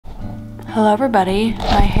Hello everybody.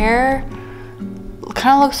 My hair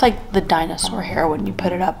kind of looks like the dinosaur hair when you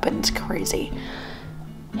put it up, and it's crazy.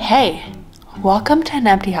 Hey, welcome to an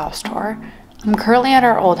empty house tour. I'm currently at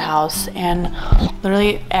our old house, and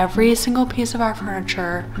literally every single piece of our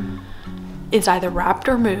furniture is either wrapped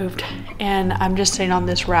or moved, and I'm just sitting on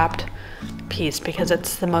this wrapped piece because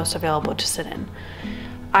it's the most available to sit in.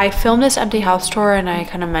 I filmed this empty house tour, and I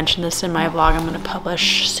kind of mentioned this in my vlog I'm going to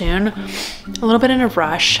publish soon, a little bit in a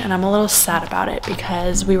rush, and I'm a little sad about it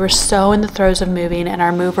because we were so in the throes of moving, and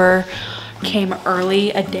our mover came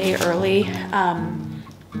early, a day early,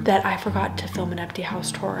 that I forgot to film an empty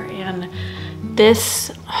house tour. And this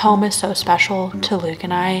home is so special to Luke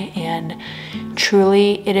and I, and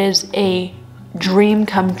truly it is a dream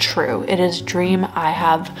come true. It is a dream I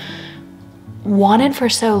have wanted for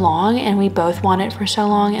so long, and we both wanted for so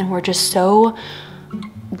long, and we're just so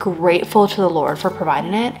grateful to the Lord for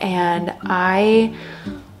providing it. And I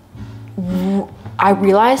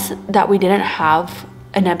realized that we didn't have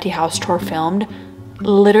an empty house tour filmed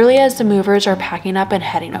literally as the movers are packing up and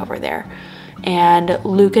heading over there, and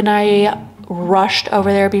Luke and I rushed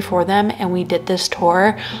over there before them, and we did this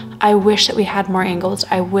tour. I wish that we had more angles.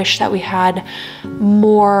 I wish that we had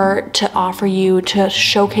more to offer you to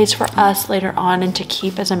showcase for us later on and to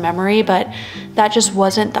keep as a memory, but that just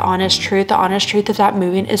wasn't the honest truth. The honest truth is that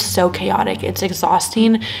moving is so chaotic. It's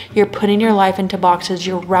exhausting. You're putting your life into boxes,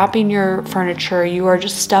 you're wrapping your furniture, you are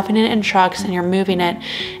just stuffing it in trucks and you're moving it,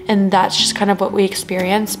 and that's just kind of what we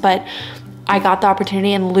experienced. But I got the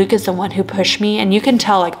opportunity, and Luke is the one who pushed me, and you can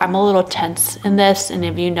tell like I'm a little tense in this, and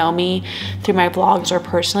if you know me through my vlogs or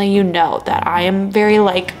personally, you know that I am very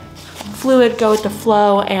like fluid, go with the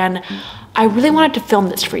flow, and I really wanted to film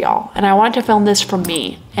this for y'all, and I wanted to film this for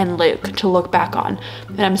me and Luke to look back on,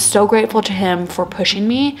 and I'm so grateful to him for pushing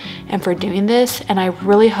me and for doing this, and I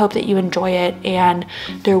really hope that you enjoy it. And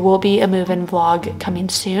there will be a move-in vlog coming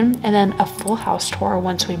soon, and then a full house tour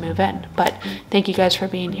once we move in. But thank you guys for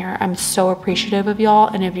being here. I'm so appreciative of y'all,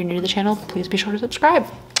 and if you're new to the channel, please be sure to subscribe.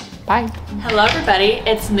 Bye. Hello everybody,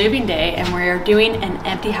 it's moving day, and we're doing an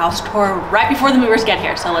empty house tour right before the movers get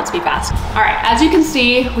here, so let's be fast. All right, as you can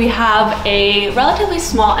see, we have a relatively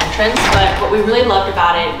small entrance, but what we really loved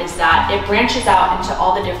about it is that it branches out into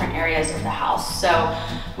all the different areas of the house. So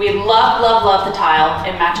we love, love, love the tile.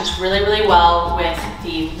 It matches really, really well with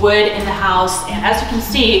the wood in the house, and as you can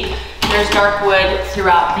see, there's dark wood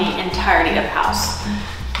throughout the entirety of the house.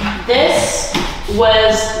 This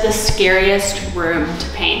was the scariest room to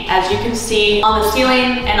paint. As you can see on the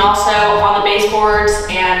ceiling and also on the baseboards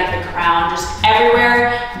and the crown, just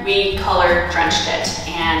everywhere, we color drenched it.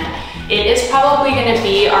 And it is probably gonna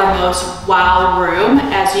be our most wow room.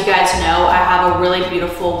 As you guys know, I have a really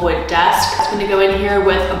beautiful wood desk. I'm gonna go in here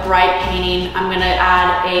with a bright painting. I'm gonna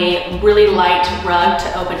add a really light rug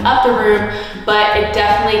to open up the room, but it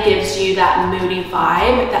definitely gives you that moody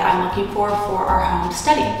vibe that I'm looking for our home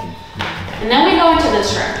study. And then we go into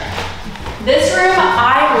this room. This room,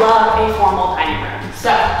 I love a formal dining room. So,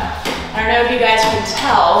 I don't know if you guys can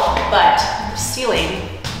tell, but the ceiling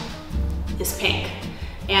is pink.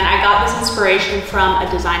 And I got this inspiration from a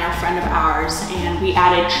designer friend of ours, and we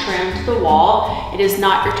added trim to the wall. It is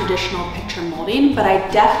not your traditional picture molding, but I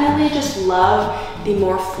definitely just love the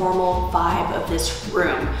more formal vibe of this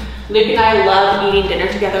room. Luke and I love eating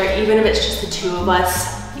dinner together, even if it's just the two of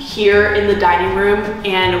us here in the dining room,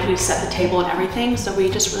 and we set the table and everything, so we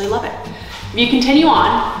just really love it. If you continue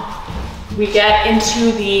on, we get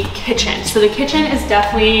into the kitchen. So the kitchen is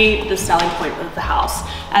definitely the selling point of the house.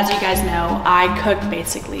 As you guys know, I cook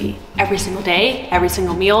basically every single day, every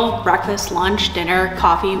single meal, breakfast, lunch, dinner,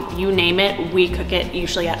 coffee, you name it, we cook it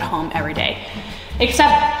usually at home every day.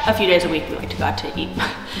 Except a few days a week we like to go out to eat.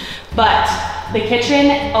 But the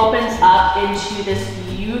kitchen opens up into this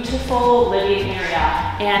beautiful living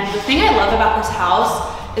area. And the thing I love about this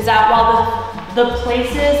house is that while the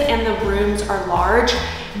places and the rooms are large,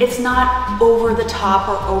 it's not over the top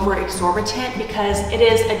or over exorbitant, because it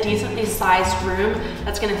is a decently sized room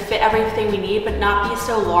that's gonna fit everything we need, but not be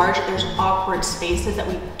so large that there's awkward spaces that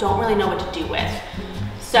we don't really know what to do with.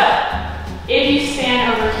 So if you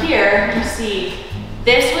stand over here, you see,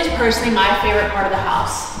 this was personally my favorite part of the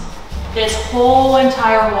house. This whole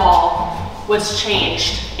entire wall was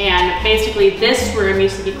changed, and basically this room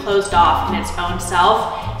used to be closed off in its own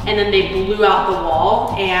self, and then they blew out the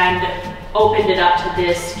wall and opened it up to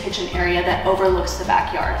this kitchen area that overlooks the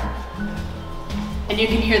backyard. And you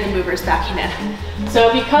can hear the movers backing in. So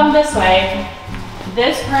if you come this way,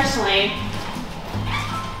 this personally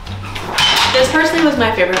This personally was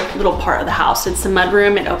my favorite little part of the house. It's the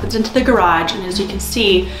mudroom. It opens into the garage, and as you can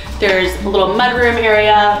see, there's a little mudroom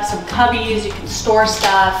area, some cubbies, you can store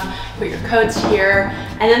stuff, put your coats here.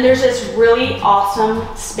 And then there's this really awesome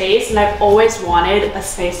space, and I've always wanted a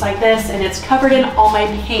space like this, and it's covered in all my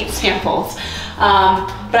paint samples.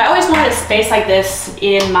 But I always wanted a space like this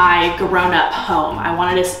in my grown-up home. I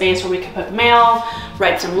wanted a space where we could put mail,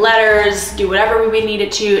 write some letters, do whatever we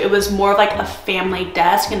needed to. It was more like a family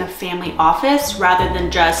desk and a family office rather than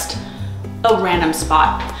just a random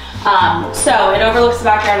spot. So it overlooks the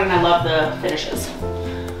backyard, and I love the finishes.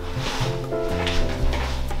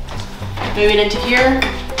 Moving into here,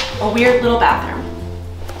 a weird little bathroom.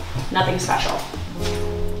 Nothing special.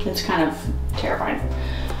 It's kind of terrifying.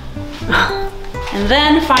 And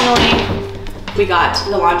then finally, we got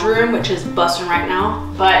the laundry room, which is busting right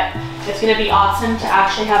now, but it's gonna be awesome to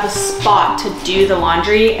actually have a spot to do the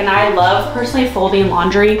laundry. And I love personally folding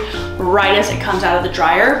laundry right as it comes out of the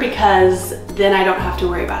dryer, because then I don't have to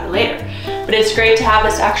worry about it later. But it's great to have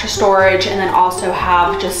this extra storage, and then also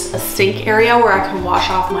have just a sink area where I can wash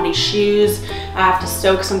off muddy shoes. I have to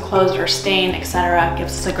soak some clothes that are stained, etc. It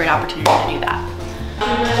gives us a great opportunity to do that. What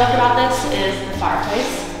I really love about this is the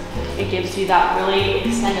fireplace. It gives you that really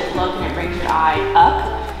extended look, and it brings your eye up.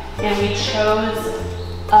 And we chose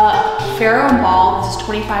Farrow and Ball. This is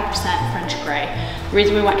 25% French gray. The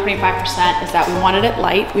reason we went 25% is that we wanted it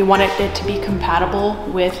light. We wanted it to be compatible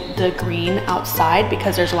with the green outside,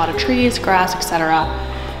 because there's a lot of trees, grass, etc.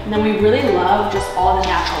 And then we really love just all the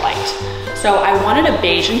natural light. So I wanted a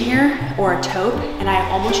beige in here, or a taupe, and I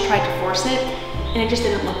almost tried to force it, and it just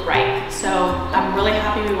didn't look right. So I'm really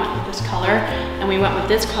happy we went with this color, and we went with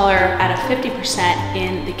this color at a 50%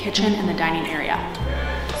 in the kitchen and the dining area.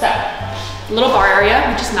 So, a little bar area,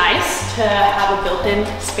 which is nice to have a built-in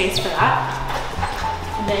space for that.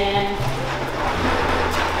 And then,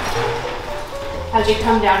 as you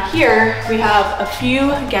come down here, we have a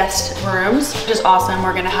few guest rooms, which is awesome.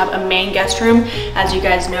 We're gonna have a main guest room. As you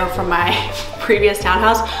guys know from my previous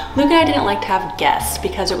townhouse, Luke and I didn't like to have guests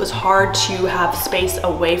because it was hard to have space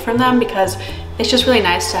away from them, because it's just really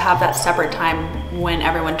nice to have that separate time when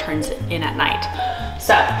everyone turns in at night.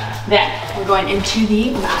 So then we're going into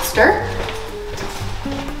the master.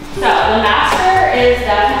 So the master is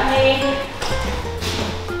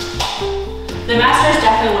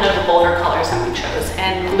definitely one of the bolder colors that we chose,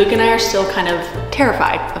 and Luke and I are still kind of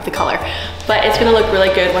terrified of the color, but it's gonna look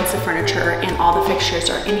really good once the furniture and all the fixtures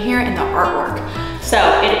are in here and the artwork. So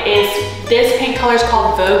this paint color is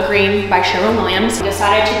called Vogue Green by Sherwin Williams. We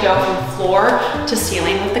decided to go from floor to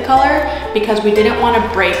ceiling with the color because we didn't want to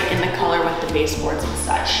break in the color with the baseboards and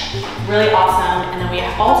such. Really awesome. And then we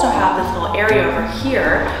also have this little area over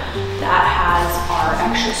here that has our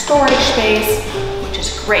extra storage space, which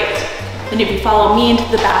is great. Then if you follow me into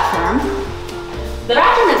the bathroom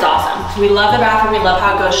is awesome. We love the bathroom. We love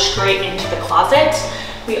how it goes straight into the closet.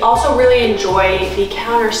 We also really enjoy the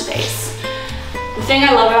counter space. The thing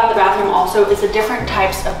I love about the bathroom also is the different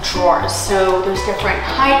types of drawers. So there's different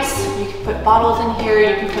heights. You can put bottles in here.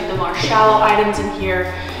 You can put the more shallow items in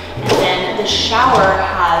here. And then the shower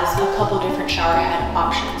has a couple different shower head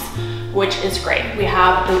options, which is great. We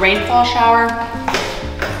have the rainfall shower.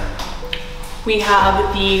 We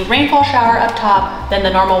have the rainfall shower up top, then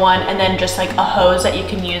the normal one, and then just like a hose that you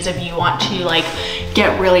can use if you want to like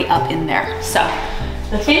get really up in there. So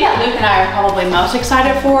the thing that Luke and I are probably most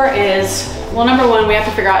excited for is, well, number one, we have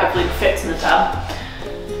to figure out if Luke fits in the tub.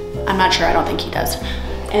 I'm not sure, I don't think he does.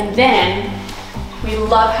 And then we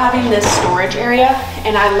love having this storage area,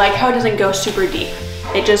 and I like how it doesn't go super deep.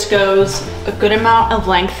 It just goes a good amount of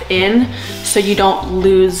length in so you don't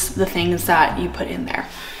lose the things that you put in there.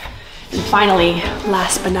 And finally,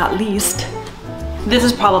 last but not least, this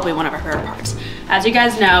is probably one of our favorite parts. As you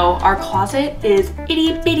guys know, our closet is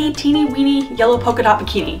itty bitty teeny weeny yellow polka dot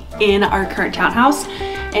bikini in our current townhouse.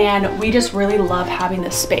 And we just really love having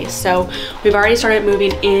this space. So we've already started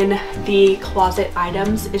moving in the closet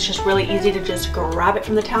items. It's just really easy to just grab it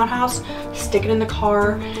from the townhouse, stick it in the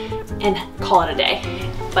car, and call it a day.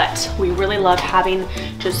 But we really love having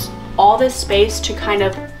just all this space to kind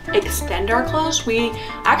of extend our clothes. We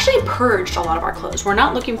actually purged a lot of our clothes. We're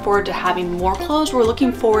not looking forward to having more clothes. We're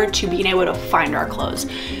looking forward to being able to find our clothes,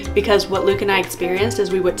 because what Luke and I experienced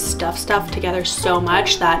is we would stuff stuff together so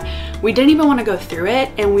much that we didn't even want to go through it,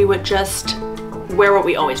 and we would just wear what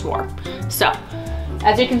we always wore. So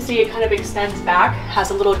as you can see, it kind of extends back, has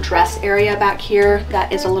a little dress area back here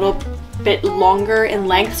that is a little bit longer in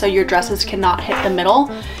length so your dresses cannot hit the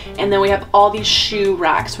middle. And then we have all these shoe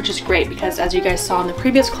racks, which is great because as you guys saw in the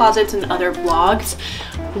previous closets and other vlogs,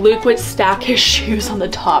 Luke would stack his shoes on the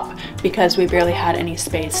top because we barely had any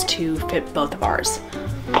space to fit both of ours.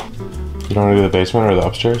 You don't want to do the basement or the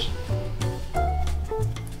upstairs?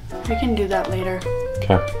 We can do that later.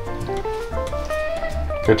 Okay.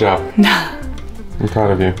 Good job. I'm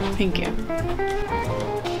proud of you. Thank you.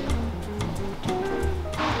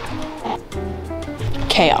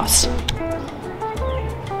 Chaos.